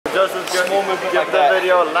Just as good. Small movement Give like the that.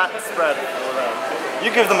 video a lat spread.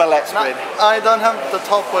 You give them a lat spread. I don't have the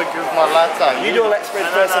top work with my lats out. You do a lat spread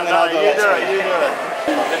first and then I'll do a lat spread. You do it.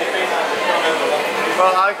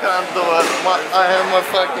 Well, I can't do it. I have my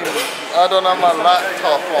fucking... I don't have my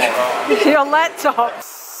laptop on. Your laptop.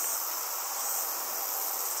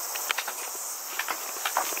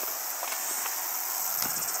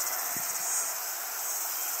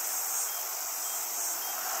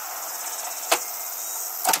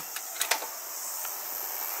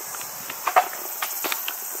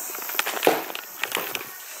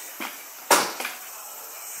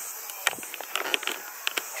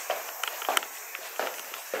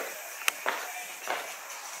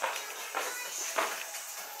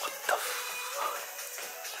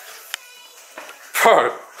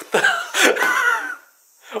 Bro,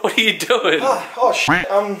 what are you doing? Oh shit.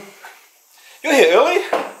 You're here early?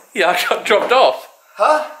 Yeah, I got dropped off.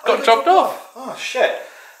 Huh? Got dropped off. Oh shit.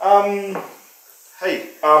 Hey,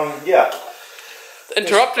 yeah.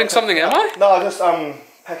 Interrupting something, am I? No, I was just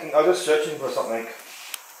packing. I was just searching for something.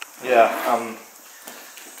 Yeah.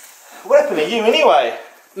 What happened to you anyway?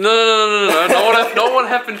 No. Not what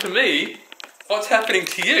happened to me. What's happening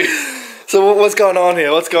to you? So what's going on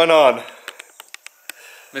here? What's going on?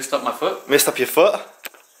 Messed up my foot. Messed up your foot?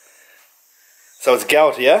 So it's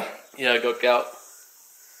gout, yeah? Yeah, I got gout.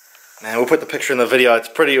 Man, we'll put the picture in the video.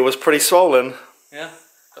 It was pretty swollen. Yeah.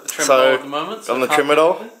 Got the Tremadol at the moment. On the I can't do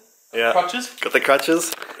Tremadol? anything. Yeah. Crutches. Got the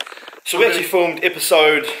crutches. So we actually filmed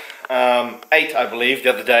episode 8, I believe, the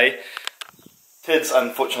other day. Tids,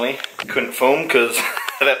 unfortunately, couldn't film because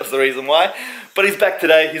that was the reason why. But he's back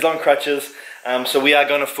today. He's on crutches. So we are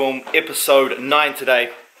going to film episode 9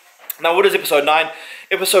 today. Now, what is episode 9?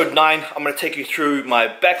 Episode 9, I'm going to take you through my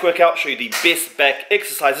back workout, show you the best back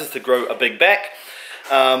exercises to grow a big back.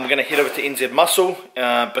 We're going to head over to NZ Muscle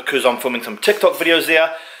because I'm filming some TikTok videos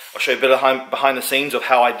there. I'll show you a bit behind the scenes of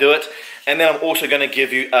how I do it. And then I'm also going to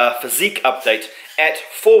give you a physique update at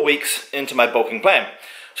 4 weeks into my bulking plan.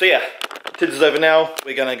 So yeah, Tids is over now.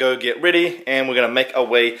 We're going to go get ready and we're going to make our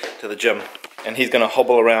way to the gym. And he's going to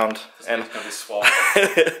hobble around and, It's gonna be swole.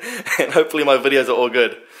 and hopefully my videos are all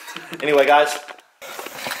good. Anyway guys,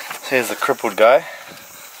 here's the crippled guy.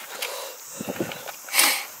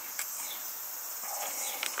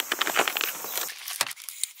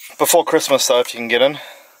 Before Christmas though, if you can get in.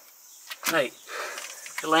 Mate,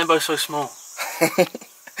 the Lambo's so small.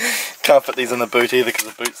 Can't fit these in the boot either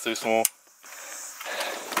because the boot's too small.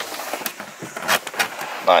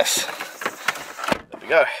 Nice. There we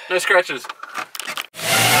go. No scratches.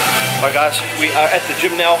 Alright guys, we are at the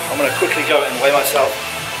gym now. I'm going to quickly go and weigh myself.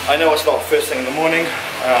 I know it's not first thing in the morning,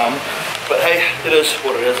 but hey, it is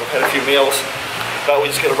what it is. I've had a few meals, but we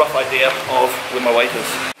just get a rough idea of where my weight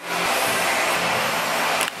is.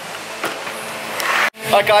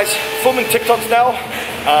 Alright guys, filming TikToks now.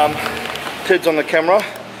 Tids on the camera,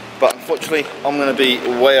 but unfortunately I'm going to be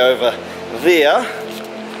way over there.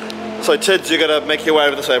 So Tids, you got to make your way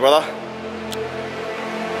over this way, brother.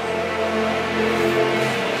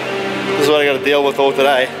 This is what I got to deal with all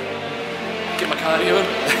today. Get my cardio in.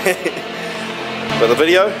 For the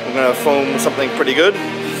video, I'm going to film something pretty good.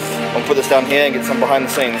 I'll put this down here and get some behind the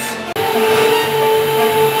scenes.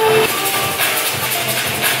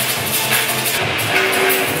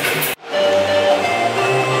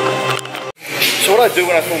 So what I do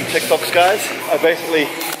when I film TikToks, guys, I basically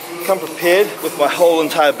come prepared with my whole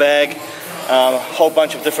entire bag, a whole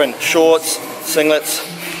bunch of different shorts, singlets,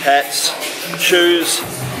 hats, shoes,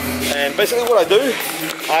 and basically what I do,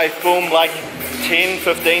 I film like 10,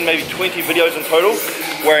 15, maybe 20 videos in total,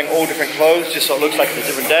 wearing all different clothes just so it looks like it's a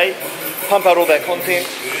different day, pump out all that content.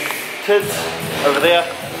 Tids over there,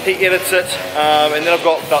 he edits it, and then I've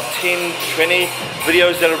got about 10, 20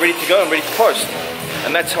 videos that are ready to go and ready to post.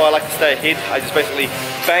 And that's how I like to stay ahead. I just basically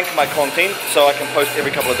bank my content so I can post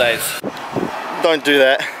every couple of days. Don't do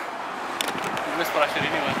that. You missed what I said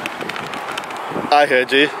anyway. I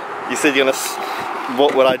heard you. You said you're gonna...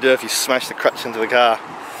 What would I do if you smashed the crutch into the car?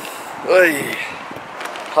 Oy.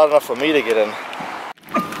 Hard enough for me to get in.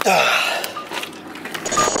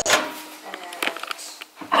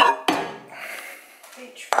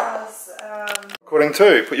 Which was, Recording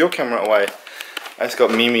too. Put your camera away. I just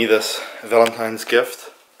got Mimi this Valentine's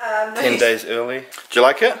gift. 10 days early. Do you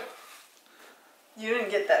like it? You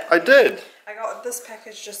didn't get that. I did. I got this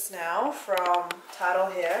package just now from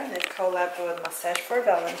Tidal Hair, and they've collabed with Mustache for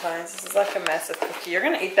Valentine's. This is like a massive cookie. You're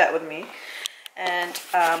gonna eat that with me. And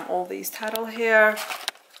all these Tidal Hair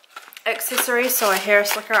accessories. So a hair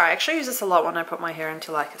slicker. I actually use this a lot when I put my hair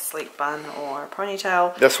into like a sleek bun or a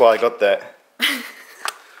ponytail. That's why I got that.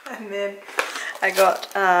 And then I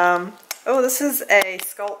got Oh, this is a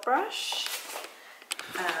sculpt brush.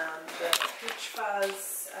 The Peach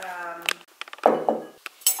Fuzz.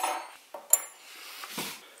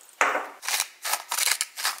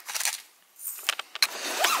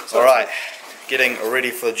 Alright, getting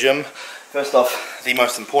ready for the gym. First off, the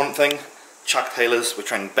most important thing, Chuck Taylors, we're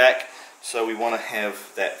training back, so we want to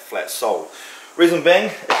have that flat sole. Reason being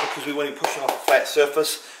is because we want to be pushing off a flat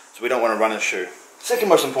surface, so we don't want to run in a shoe. Second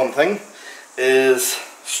most important thing is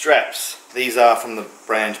straps. These are from the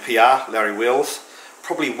brand PR, Larry Wheels.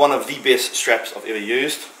 Probably one of the best straps I've ever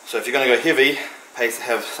used. So if you're going to go heavy, it pays to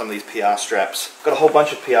have some of these PR straps. Got a whole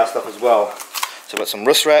bunch of PR stuff as well. So I've got some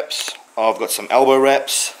wrist wraps, I've got some elbow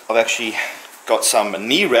wraps, I've actually got some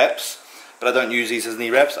knee wraps, but I don't use these as knee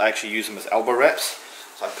wraps, I actually use them as elbow wraps.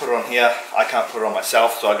 So I put it on here, I can't put it on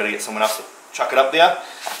myself, so I've got to get someone else to chuck it up there,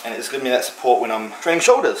 and it's giving me that support when I'm training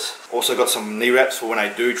shoulders. Also got some knee wraps for when I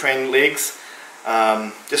do train legs.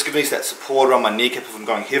 Just gives me that support around my kneecap if I'm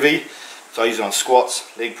going heavy. So I use it on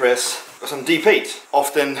squats, leg press. Got some deep heat.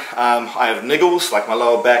 Often I have niggles, like my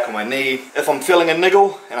lower back or my knee. If I'm feeling a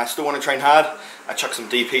niggle and I still want to train hard, I chuck some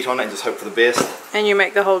deep heat on it and just hope for the best. And you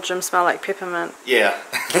make the whole gym smell like peppermint. Yeah.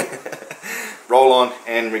 Roll on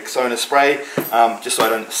and Rexona spray, just so I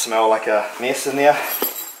don't smell like a mess in there.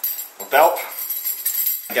 A belt.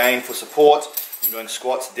 Again, for support, I'm doing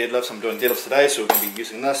squats, deadlifts. I'm doing deadlifts today, so we're going to be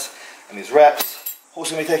using this and these wraps.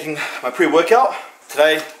 Also going to be taking my pre-workout.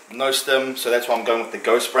 Today, no stim, so that's why I'm going with the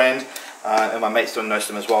Ghost brand. And my mate's doing no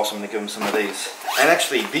stim as well, so I'm going to give him some of these. And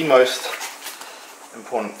actually, the most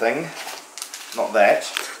important thing, not that.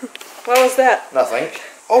 What was that? Nothing.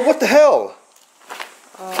 Oh, what the hell?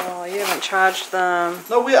 Oh, you haven't charged them.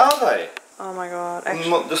 No, where are they? Oh my god.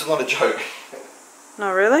 Actually, This is not a joke.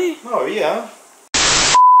 no, really? Oh, yeah.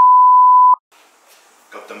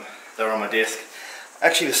 Got them. They were on my desk.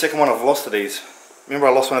 Actually, the second one I've lost of these. Remember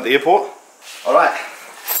I lost one at the airport? Alright,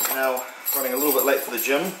 now running a little bit late for the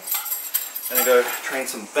gym. Gonna go train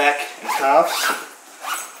some back and calves.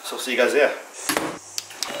 So I'll see you guys there.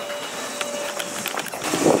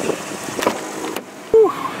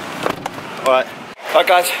 Alright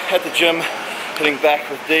guys, at the gym, heading back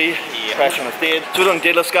with D, crash on his dead. So we're doing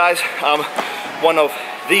deadlifts guys, one of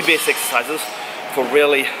the best exercises for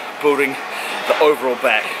really building the overall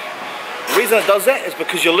back. The reason it does that is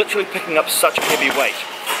because you're literally picking up such a heavy weight.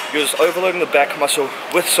 You're just overloading the back muscle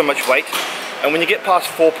with so much weight, and when you get past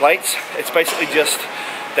 4 plates, it's basically just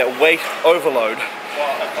that weight overload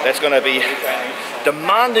that's going to be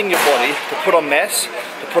demanding your body to put on mass,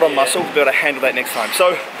 to put on muscle, to be able to handle that next time.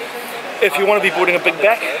 So if you want to be building a big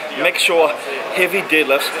back, make sure heavy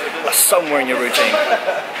deadlifts are somewhere in your routine.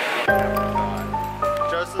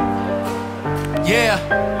 Joseph? Yeah.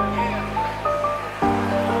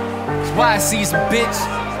 It's why I see some bitch.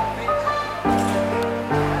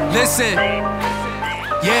 Listen.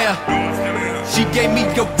 Yeah. She gave me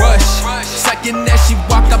a rush. Second that she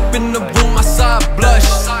walked up in the room, I saw her blush.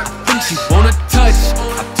 I think she wanna touch.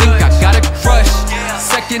 I think I got a crush.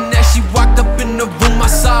 Second that she walked up in the room, I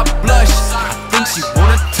saw her blush. I think she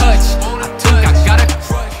wanna touch. I think I got a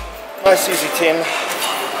crush. Nice easy 10.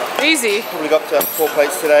 Easy. Probably got 4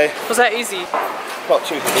 plates today. Was that easy? Got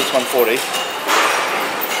 2 for each, 140.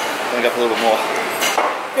 Going up a little bit more.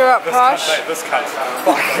 You're up, Posh. This case.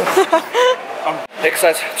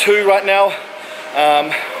 Exercise 2 right now.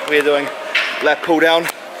 We're doing lat pull down.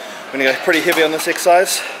 We're going to go pretty heavy on this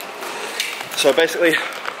exercise. So basically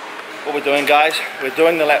what we're doing guys, we're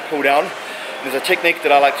doing the lat pull down. There's a technique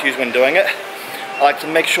that I like to use when doing it. I like to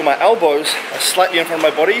make sure my elbows are slightly in front of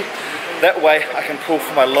my body. That way I can pull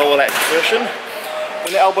for my lower lat insertion.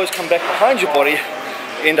 When the elbows come back behind your body,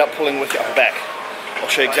 you end up pulling with your upper back. I'll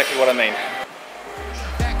show you exactly what I mean.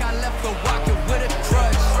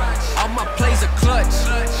 All my plays are clutch.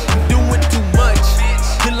 I'm doing too much.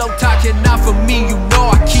 Pillow talking out for me, you know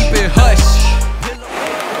I keep it hush.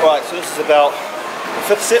 Right, so this is about the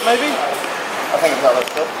 5th set maybe? I think it's about the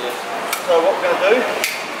 5th. Yeah. So what we're going to do,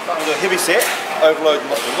 we're going to do a heavy set, overload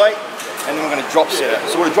most of the weight, and then we're going to drop set it.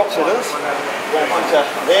 So what a drop set is, we're going to put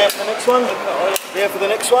there for the next one, there for the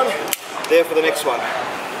next one, there for the next one.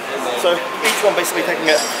 So each one basically taking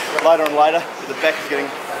it lighter and lighter, but the back is getting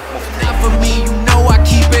more fatigued. Not for me, you know I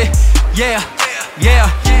keep it, yeah.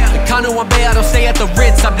 The condo on Bay, I don't stay at the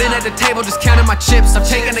Ritz. I've been at the table just counting my chips. I'm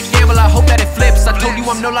taking a gamble, I hope that it flips. I told you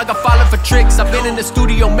I'm no longer falling for tricks. I've been in the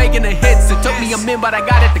studio making the hits. It took me a minute, but I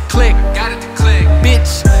got it to click.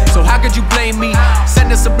 Bitch, so how could you blame me?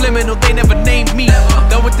 Send a subliminal, they never named me. I'm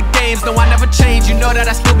done with with the games, no I never change. You know that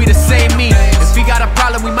I still be the same me. If we got a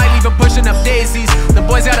problem, we might leave it pushing up daisies. The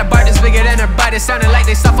boys got a bar that's bigger than her bite. It sounded like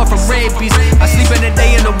they suffer from rabies. I sleep in the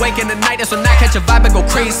day and awake in the night. That's when I catch a vibe and go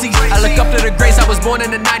crazy. I look up to the grace, I was born in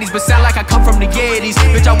the 90s, but sound like I come from the 80s.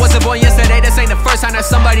 Bitch, I wasn't born yesterday, this ain't the first time that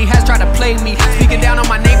somebody has tried to play me. Speaking down on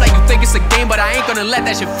my name like you think it's a game, but I ain't gonna let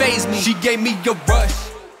that shit faze me. She gave me a rush.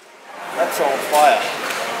 That's on fire.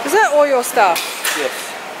 Is that all your stuff? Yes,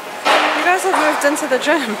 You guys have moved into the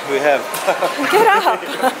gym. we have. Get up.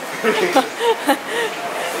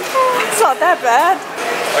 It's not that bad.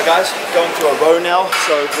 Alright guys, going to a row now,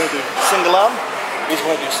 so we're going to do single arm. The reason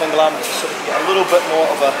we're going to do single arm is so we can get a little bit more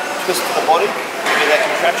of a twist to the body, get that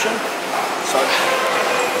contraction. So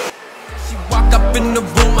She walked up in the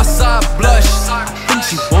room, I saw her blush. I think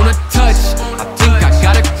she wanna touch, I think I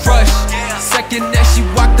got a crush. Second that she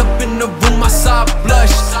walked up in the room, I saw her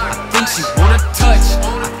blush. I think she wanna touch,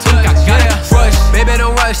 I think I got a crush. Baby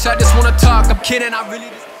don't rush, I just wanna talk, I'm kidding, I really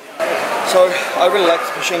just... So I really like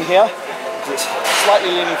this machine here because it's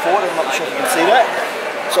slightly leaning forward. I'm not sure if you can see that.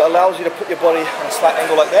 So it allows you to put your body on a slight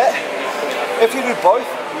angle like that. If you do both,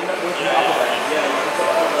 you're not working the upper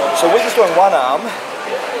back. So we're just doing one arm.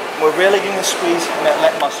 We're really getting a squeeze in that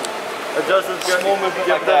lat muscle. Just Small movement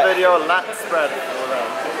give like the that. video a lat spread.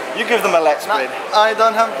 You give them a lat spread. I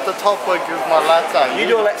don't have the top one, give my lats out. You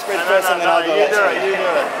do a lat spread first and then I'll do a you lat do spread. it, you do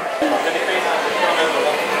it.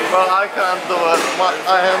 Well, I can't do it.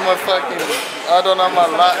 I have my fucking, I don't have my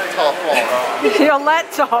laptop on. Your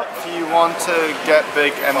laptop. If you want to get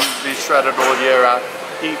big and be shredded all year round,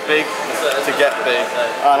 eat big to get big.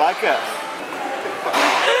 I like it.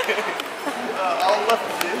 I'll lift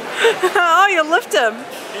you. Oh, you lift him.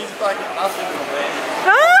 He's fucking nothing for me.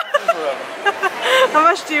 How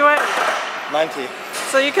much do you weigh? 90.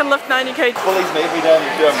 So you can lift 90 kg. Bullies me every day in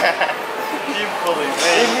the gym. You bully me.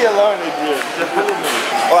 Leave me alone, idiot. Just bully me.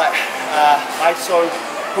 Alright, ISO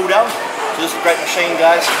pull down. So this is a great machine,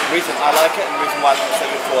 guys. The reason I like it and the reason why it's so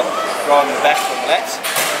good for growing the back from the lats.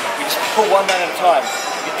 You just pull one man at a time.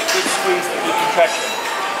 You get the good squeeze and the good contraction.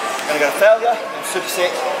 Gonna go to failure and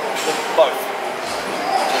superset with both.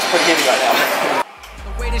 So it's pretty heavy right now.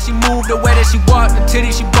 The way that she moved, the way that she walked, the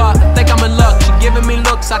titties she bought, I think I'm in luck. She giving me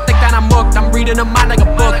looks, I think that I'm hooked. I'm reading her mind like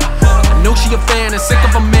a book. I know she a fan and sick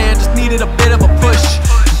of a man, just needed a bit of a push.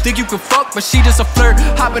 You think you can fuck, but she just a flirt.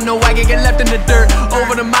 Hopping the wagon, get left in the dirt.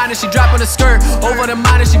 Over the minor, she dropping a skirt. Over the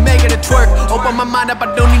minor, she making it twerk. Open my mind up,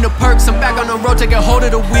 I don't need no perks. I'm back on the road, taking hold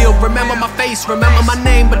of the wheel. Remember my face, remember my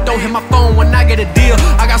name, but don't hit my phone when I get a deal.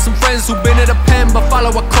 I got some friends who been at a pen, but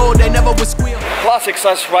follow a code, they never would squeal. Last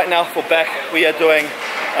exercise right now for back, we are doing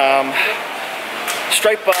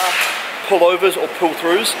straight bar pullovers or pull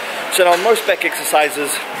throughs. So now most back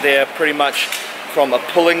exercises, they're pretty much from a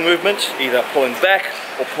pulling movement, either pulling back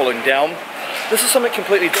or pulling down. This is something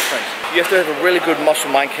completely different. You have to have a really good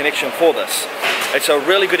muscle-mind connection for this. It's a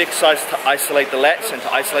really good exercise to isolate the lats and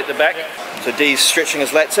to isolate the back. So D's stretching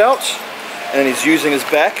his lats out, and then he's using his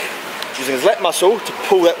back, using his lat muscle to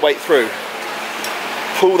pull that weight through.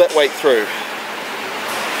 Pull that weight through.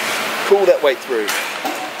 Pull that weight through.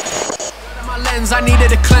 My lens, I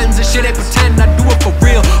needed a cleanse, and shit ain't pretend, I do it for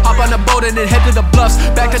real. Hop on a boat and then head to the bluffs,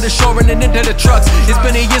 back to the shore and then into the trucks. It's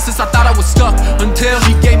been a year since I thought I was stuck, until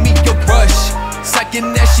she gave me a rush.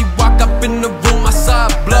 Second that she walked up in the room, I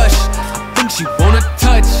saw her blush. I think she wanna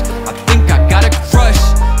touch, I think I got a crush.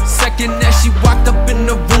 Second that she walked up in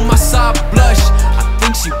the room, I saw her blush. I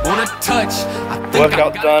think she wanna touch, I think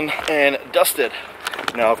Workout done and dusted.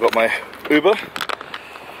 Now I've got my Uber.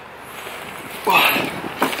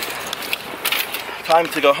 Time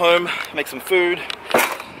to go home, make some food,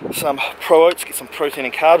 some pro oats, get some protein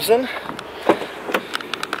and carbs in.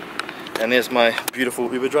 And there's my beautiful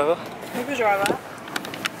Uber driver. Uber driver.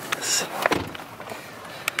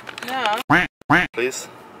 Yeah. Please.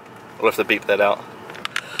 We'll have to beep that out.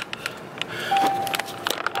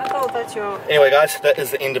 I thought that you. Anyway guys, that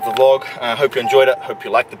is the end of the vlog. I hope you enjoyed it, hope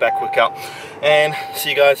you liked the back workout. And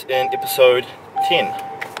see you guys in episode 10.